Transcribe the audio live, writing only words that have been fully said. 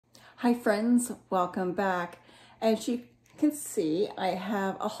Hi friends, welcome back. As you can see, I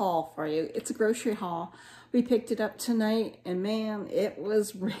have a haul for you. It's a grocery haul. We picked it up tonight and man, it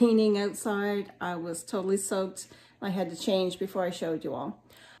was raining outside. I was totally soaked. I had to change before I showed you all.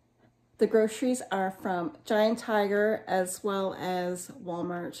 The groceries are from Giant Tiger as well as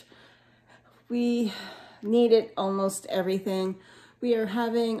Walmart. We needed almost everything. We are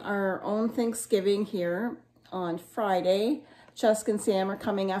having our own Thanksgiving here on Friday. Jessica and Sam are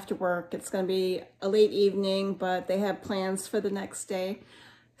coming after work. It's going to be a late evening, but they have plans for the next day.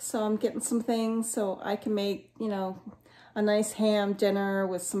 So I'm getting some things so I can make, a nice ham dinner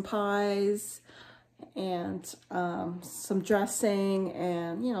with some pies and some dressing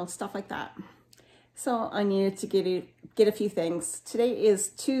and, stuff like that. So I needed to get a few things. Today is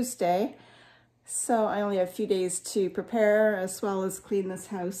Tuesday, so I only have a few days to prepare as well as clean this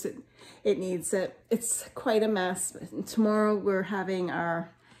house. It needs it. It's quite a mess. And tomorrow we're having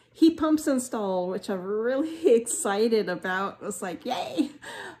our heat pumps installed, which I'm really excited about. It was like, yay!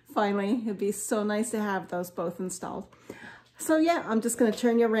 Finally, it'd be so nice to have those both installed. So yeah, I'm just going to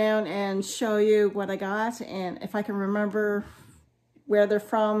turn you around and show you what I got. And if I can remember where they're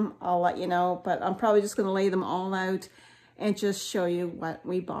from, I'll let you know. But I'm probably just going to lay them all out and just show you what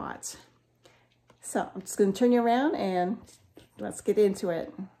we bought. So I'm just going to turn you around and let's get into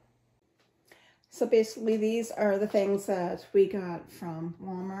it. So basically these are the things that we got from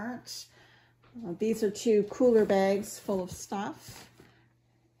Walmart. These are 2 cooler bags full of stuff.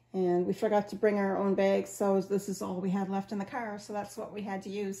 And we forgot to bring our own bags, so this is all we had left in the car, so that's what we had to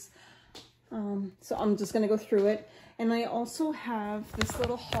use. So I'm just going to go through it. And I also have this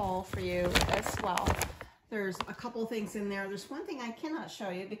little haul for you as well. There's a couple things in there. There's one thing I cannot show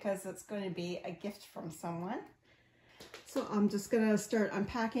you because it's going to be a gift from someone. So I'm just going to start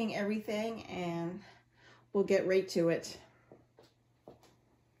unpacking everything and we'll get right to it.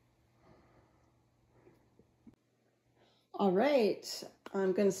 All right,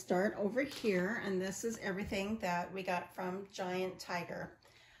 I'm going to start over here, and this is everything that we got from Giant Tiger.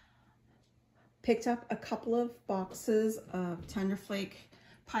 Picked up a couple of boxes of Tender Flake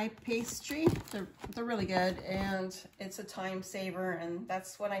pie pastry. They're really good, and it's a time saver, and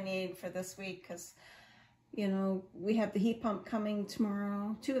that's what I need for this week because we have the heat pump coming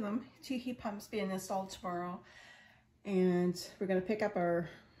tomorrow, 2 of them, 2 heat pumps being installed tomorrow, and we're going to pick up part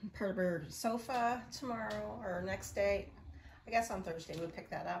of our sofa tomorrow or next day. I guess on Thursday we'll pick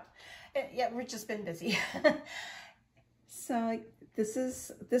that up. Yeah, we've just been busy. So this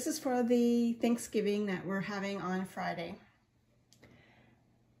is for the Thanksgiving that we're having on Friday.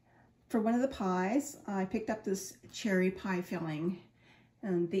 For one of the pies, I picked up this cherry pie filling.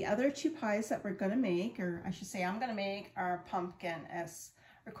 And the other 2 pies that we're going to make, or I should say I'm going to make, are pumpkin, as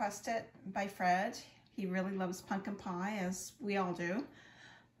requested by Fred. He really loves pumpkin pie, as we all do.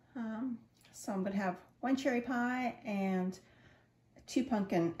 So I'm going to have 1 cherry pie and 2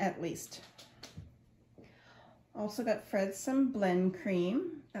 pumpkin at least. Also got Fred some blend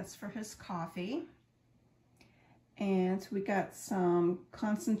cream. That's for his coffee. And we got some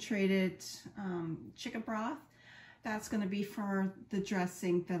concentrated chicken broth. That's going to be for the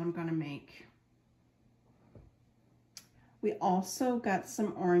dressing that I'm going to make. We also got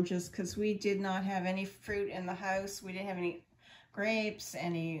some oranges because we did not have any fruit in the house. We didn't have any grapes,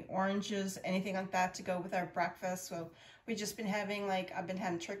 any oranges, anything like that to go with our breakfast. So we've just been having, I've been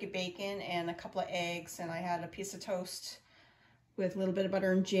having turkey bacon and a couple of eggs, and I had a piece of toast with a little bit of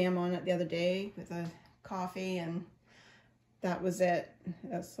butter and jam on it the other day with a coffee, and that was it.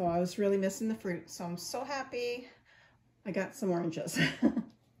 So I was really missing the fruit. So I'm so happy I got some oranges.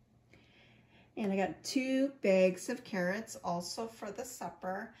 And I got 2 bags of carrots also for the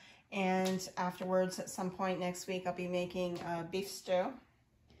supper. And afterwards, at some point next week, I'll be making beef stew.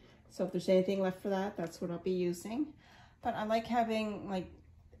 So if there's anything left for that, that's what I'll be using. But I like having,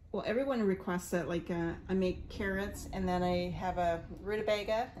 everyone requests it. I make carrots, and then I have a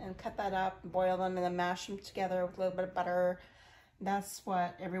rutabaga and cut that up, boil them, and then mash them together with a little bit of butter. That's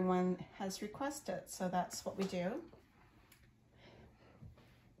what everyone has requested, so that's what we do.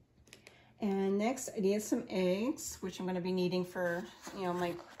 And next, I need some eggs, which I'm going to be needing for,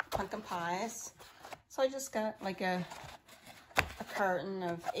 my pumpkin pies. So I just got a carton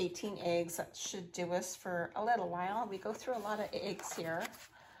of 18 eggs. That should do us for a little while. We go through a lot of eggs here.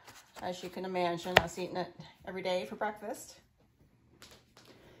 As you can imagine, I was eating it every day for breakfast.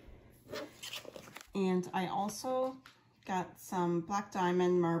 And I also got some Black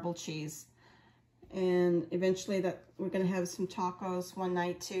Diamond marble cheese. And eventually we're going to have some tacos one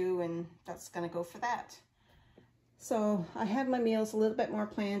night too, and that's going to go for that. So I have my meals a little bit more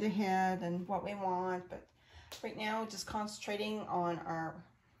planned ahead and what we want, but right now just concentrating on our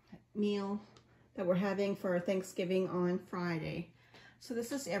meal that we're having for Thanksgiving on Friday. So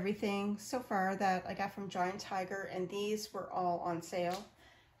this is everything so far that I got from Giant Tiger, and these were all on sale.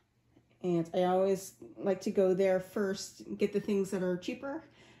 And I always like to go there first, get the things that are cheaper,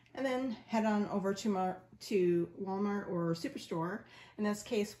 and then head on over to Walmart or Superstore, in this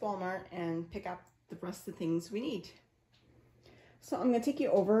case Walmart, and pick up the rest of the things we need. So I'm going to take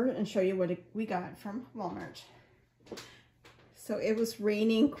you over and show you what we got from Walmart. So it was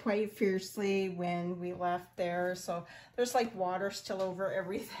raining quite fiercely when we left there, so there's like water still over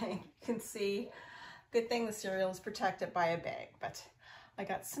everything. You can see. Good thing the cereal is protected by a bag, but I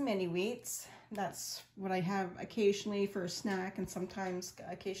got some mini wheats. That's what I have occasionally for a snack and sometimes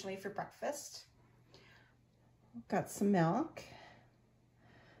occasionally for breakfast. Got some milk.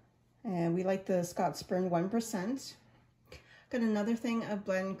 And we like the Scotch Spring 1%. Got another thing of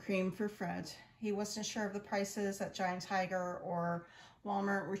blend cream for Fred. He wasn't sure of the prices at Giant Tiger or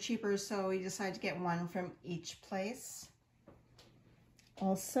Walmart were cheaper, so we decided to get one from each place.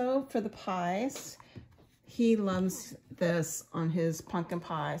 Also, for the pies, he loves this on his pumpkin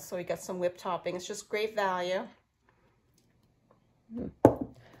pie, so we got some whipped topping. It's just great value. I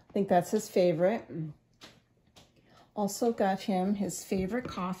think that's his favorite. Also got him his favorite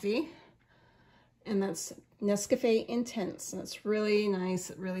coffee, and that's Nescafe Intense. And it's really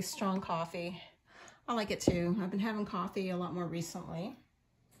nice, really strong coffee. I like it too. I've been having coffee a lot more recently.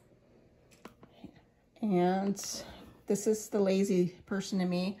 And this is the lazy person in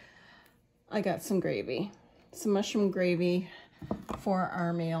me. I got some gravy, some mushroom gravy for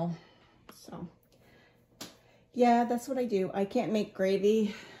our meal. So yeah, that's what I do. I can't make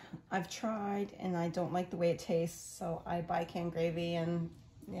gravy. I've tried and I don't like the way it tastes, so I buy canned gravy, and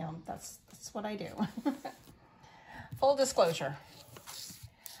you know, that's what I do. Full disclosure.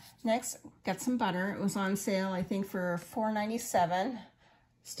 Next, got some butter. It was on sale, I think, for $4.97.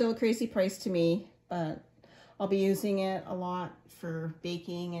 Still a crazy price to me, but I'll be using it a lot for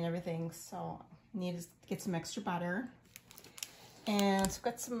baking and everything, so I need to get some extra butter. And I've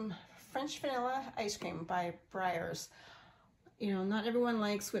got some French vanilla ice cream by Breyers. You know, not everyone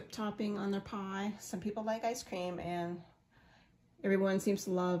likes whipped topping on their pie. Some people like ice cream, and everyone seems to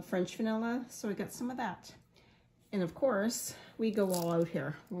love French vanilla, so I got some of that. And of course, we go all out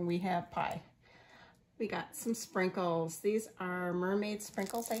here when we have pie. We got some sprinkles. These are mermaid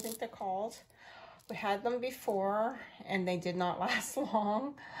sprinkles, I think they're called. We had them before, and they did not last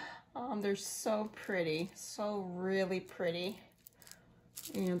long. They're so pretty, so really pretty.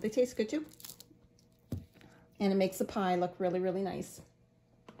 And they taste good too. And it makes the pie look really, really nice.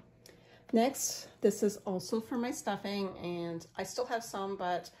 Next, this is also for my stuffing, and I still have some,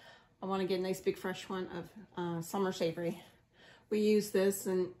 but I want to get a nice big fresh one of summer savory. We use this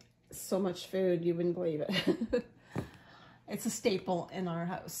in so much food, you wouldn't believe it. It's a staple in our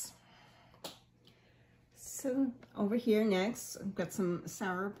house. So over here next, I've got some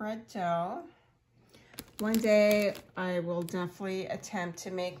sour bread dough. One day I will definitely attempt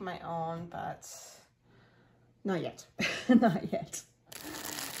to make my own, but not yet. Not yet.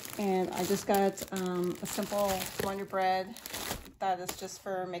 And I just got a simple Wonder Bread that is just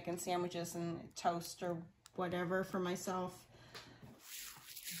for making sandwiches and toast or whatever for myself.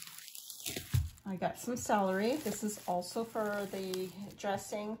 I got some celery. This is also for the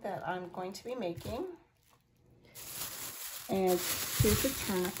dressing that I'm going to be making. And here's a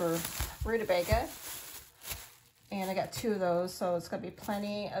turnip or rutabaga. And I got 2 of those, so it's gonna be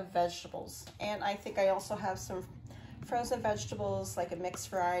plenty of vegetables. And I think I also have some frozen vegetables, like a mixed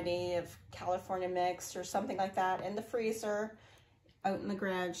variety of California mix or something like that in the freezer out in the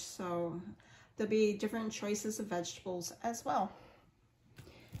garage. So there'll be different choices of vegetables as well.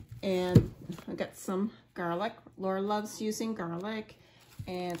 And I got some garlic. Laura loves using garlic,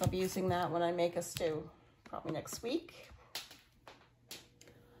 and I'll be using that when I make a stew, probably next week.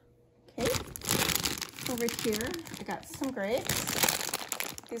 Okay. Over here, I got some grapes.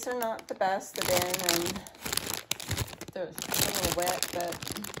 These are not the best. They're in and they're a little wet, but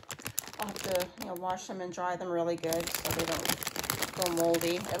I'll have to, wash them and dry them really good so they don't go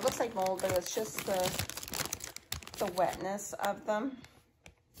moldy. It looks like mold, but it's just the wetness of them.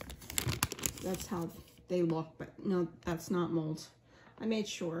 That's how they look, but no, that's not mold. I made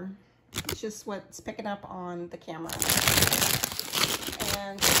sure. It's just what's picking up on the camera.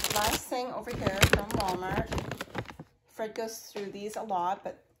 And last thing over here from Walmart. Fred goes through these a lot,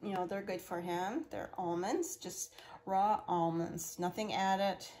 but they're good for him. They're almonds, just raw almonds, nothing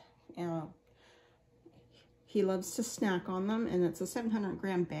added. He loves to snack on them, and it's a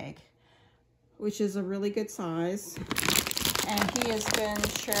 700-gram bag, which is a really good size. And he has been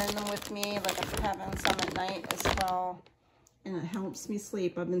sharing them with me, like I'm having some at night as well. and it helps me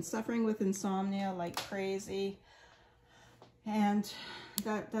sleep. I've been suffering with insomnia like crazy, and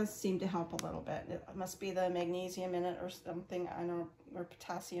that does seem to help a little bit. It must be the magnesium in it or something, I don't know, or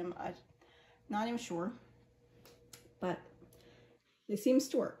potassium, I'm not even sure, but it seems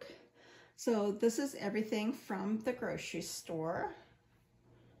to work. So this is everything from the grocery store,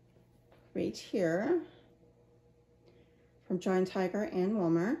 right here, from Giant Tiger and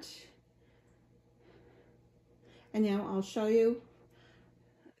Walmart. And now I'll show you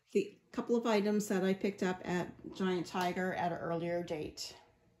the couple of items that I picked up at Giant Tiger at an earlier date.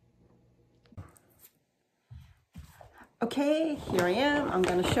 Okay, here I am. I'm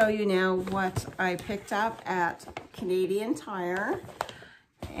going to show you now what I picked up at Canadian Tire.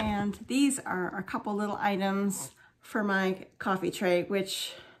 And these are a couple little items for my coffee tray,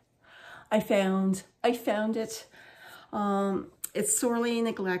 which I found it. It's sorely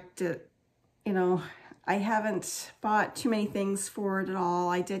neglected. You know, I haven't bought too many things for it at all.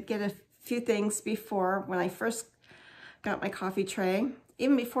 I did get a few things before when I first got my coffee tray.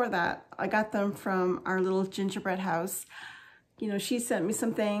 Even before that, I got them from our little gingerbread house. You know, she sent me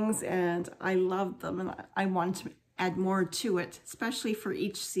some things and I loved them, and I wanted to add more to it, especially for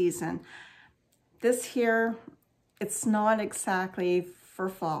each season. This here, it's not exactly for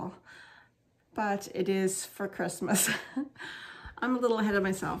fall, but it is for Christmas. I'm a little ahead of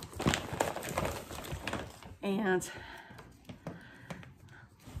myself. And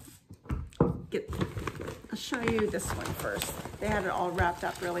I'll show you this one first. They had it all wrapped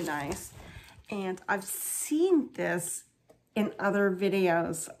up really nice. And I've seen this in other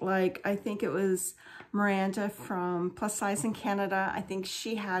videos. Like, I think it was Miranda from Plus Size in Canada. I think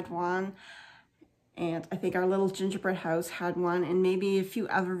she had one. And I think our little gingerbread house had one, and maybe a few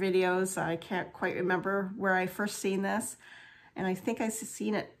other videos. I can't quite remember where I first seen this. And I think I've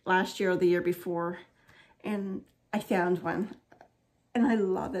seen it last year or the year before. And I found one. And I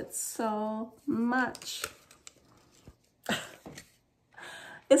love it so much.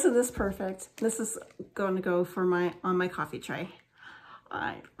 Isn't this perfect? This is going to go for on my coffee tray.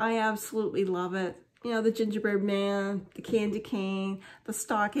 I absolutely love it. You know, the gingerbread man, the candy cane, the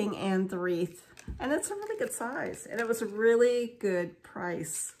stocking, and the wreath. And it's a really good size. And it was a really good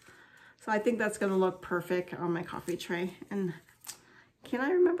price. So I think that's going to look perfect on my coffee tray. And can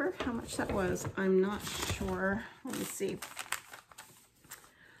I remember how much that was? I'm not sure. Let me see.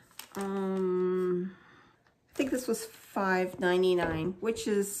 I think this was $5.99, which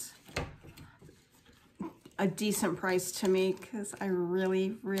is a decent price to me because I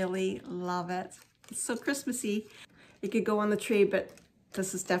really, really love it. It's so Christmassy. It could go on the tree, but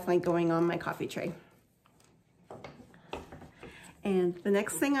this is definitely going on my coffee tray. And the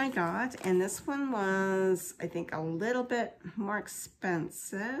next thing I got, and this one was, I think, a little bit more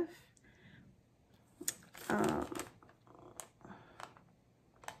expensive.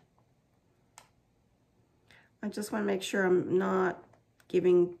 I just want to make sure I'm not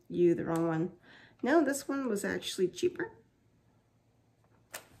giving you the wrong one. No, this one was actually cheaper,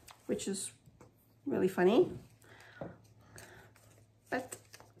 which is really funny. But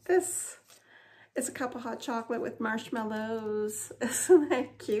this is a cup of hot chocolate with marshmallows. Isn't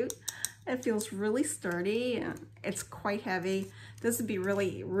that cute? It feels really sturdy and it's quite heavy. This would be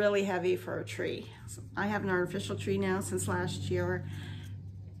really, really heavy for a tree. So I have an artificial tree now since last year.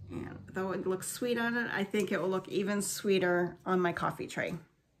 And though it looks sweet on it, I think it will look even sweeter on my coffee tray.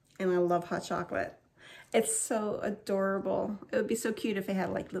 And I love hot chocolate. It's so adorable. It would be so cute if it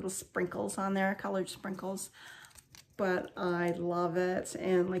had like little sprinkles on there, colored sprinkles. But I love it.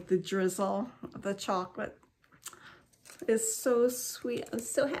 And like the drizzle of the chocolate is so sweet. I'm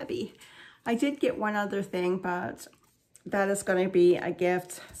so happy. I did get one other thing, but that is going to be a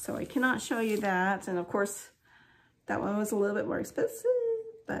gift. So I cannot show you that. And of course, that one was a little bit more expensive,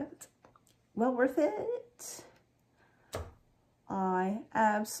 but well worth it. I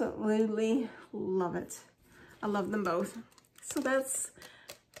absolutely love it. I love them both. So that's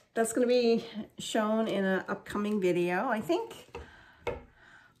going to be shown in an upcoming video, I think.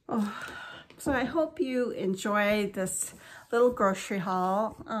 Oh, so I hope you enjoyed this little grocery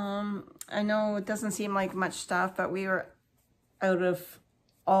haul. I know it doesn't seem like much stuff, but we were out of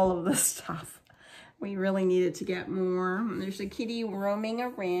all of the stuff. We really needed to get more. There's a kitty roaming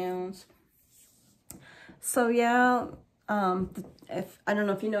around. So yeah, I don't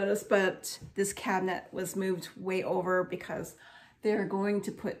know if you noticed, but this cabinet was moved way over because they're going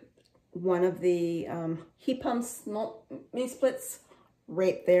to put one of the heat pumps, mini splits,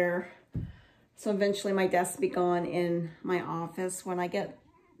 right there. So eventually my desk will be gone in my office when I get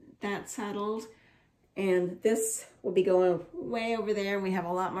that settled. And this will be going way over there. We have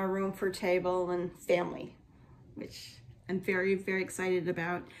a lot more room for table and family, which am very, very excited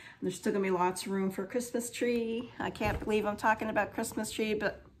about. And there's still gonna be lots of room for a Christmas tree. I can't believe I'm talking about Christmas tree,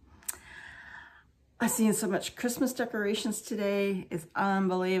 but I've seen so much Christmas decorations today. It's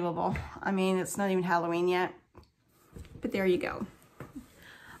unbelievable. I mean, it's not even Halloween yet, but there you go.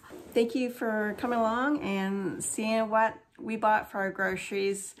 Thank you for coming along and seeing what we bought for our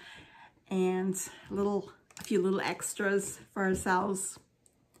groceries and a few little extras for ourselves.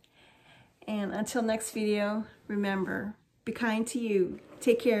 And until next video, remember, be kind to you,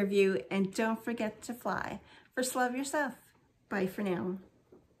 take care of you, and don't forget to fly. First, love yourself. Bye for now.